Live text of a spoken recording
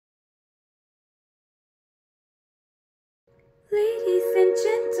Ladies and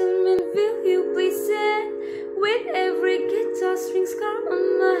gentlemen, will you please stand? With every guitar string scar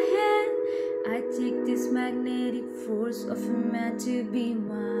on my hand, I take this magnetic force of a man to be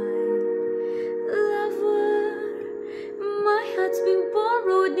my lover. My heart's been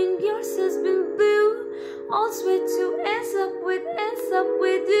borrowed and yours has been blue. All swear to ends up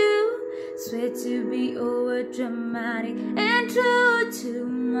with you. Swear to be over dramatic and true to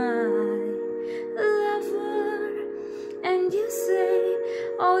my lover. And you say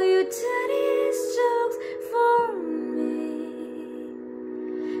all you dirtiest jokes for me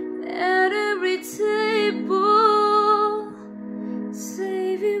at every table.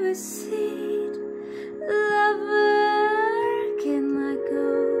 Save you a seat, lover. Can I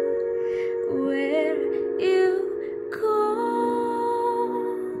go where you go?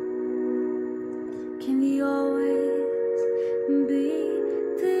 Can we always be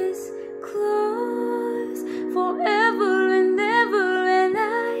this close forever and ever? And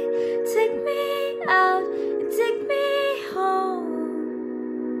take me out and take me home.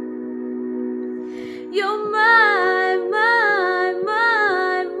 You're my, my,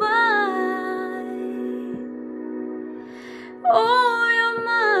 my, my. Oh.